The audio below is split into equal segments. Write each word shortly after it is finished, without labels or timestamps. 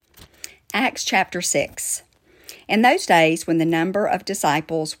Acts chapter 6. In those days, when the number of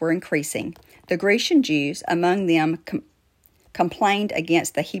disciples were increasing, the Grecian Jews among them complained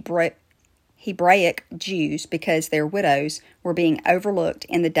against the Hebraic Jews because their widows were being overlooked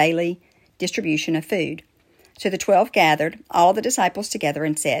in the daily distribution of food. So the 12 gathered all the disciples together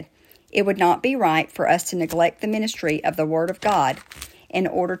and said, "It would not be right for us to neglect the ministry of the Word of God in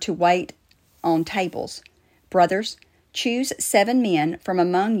order to wait on tables. Brothers, choose 7 men from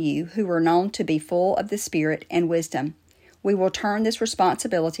among you who are known to be full of the Spirit and wisdom. We will turn this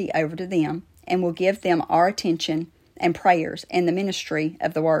responsibility over to them and will give them our attention and prayers in the ministry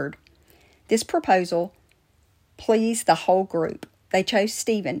of the Word." This proposal pleased the whole group. They chose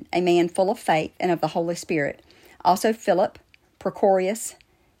Stephen, a man full of faith and of the Holy Spirit, also Philip, Prochorus,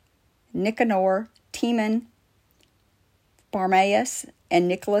 Nicanor, Timon, Barmaeus, and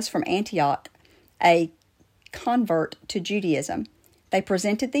Nicholas from Antioch, a convert to Judaism. They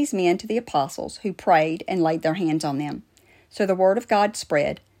presented these men to the apostles, who prayed and laid their hands on them. So the word of God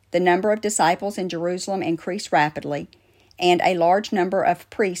spread, the number of disciples in Jerusalem increased rapidly, and a large number of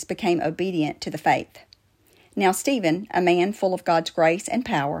priests became obedient to the faith. Now Stephen, a man full of God's grace and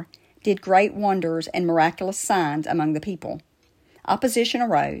power, did great wonders and miraculous signs among the people. Opposition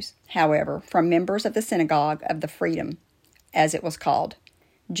arose, however, from members of the synagogue of the Freedom, as it was called,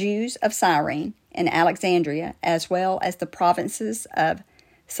 Jews of Cyrene and Alexandria, as well as the provinces of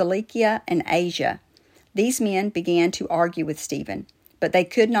Cilicia and Asia. These men began to argue with Stephen, but they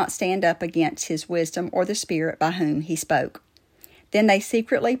could not stand up against his wisdom or the Spirit by whom he spoke. Then they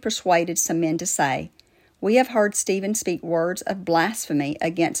secretly persuaded some men to say, "We have heard Stephen speak words of blasphemy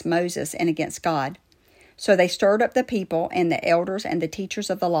against Moses and against God." So they stirred up the people and the elders and the teachers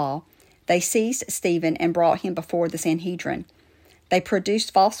of the law. They seized Stephen and brought him before the Sanhedrin. They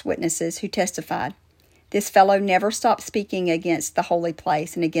produced false witnesses who testified, "This fellow never stopped speaking against the holy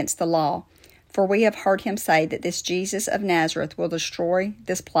place and against the law. For we have heard him say that this Jesus of Nazareth will destroy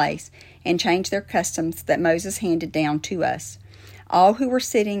this place and change their customs that Moses handed down to us." All who were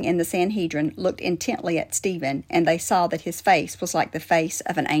sitting in the Sanhedrin looked intently at Stephen, and they saw that his face was like the face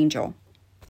of an angel.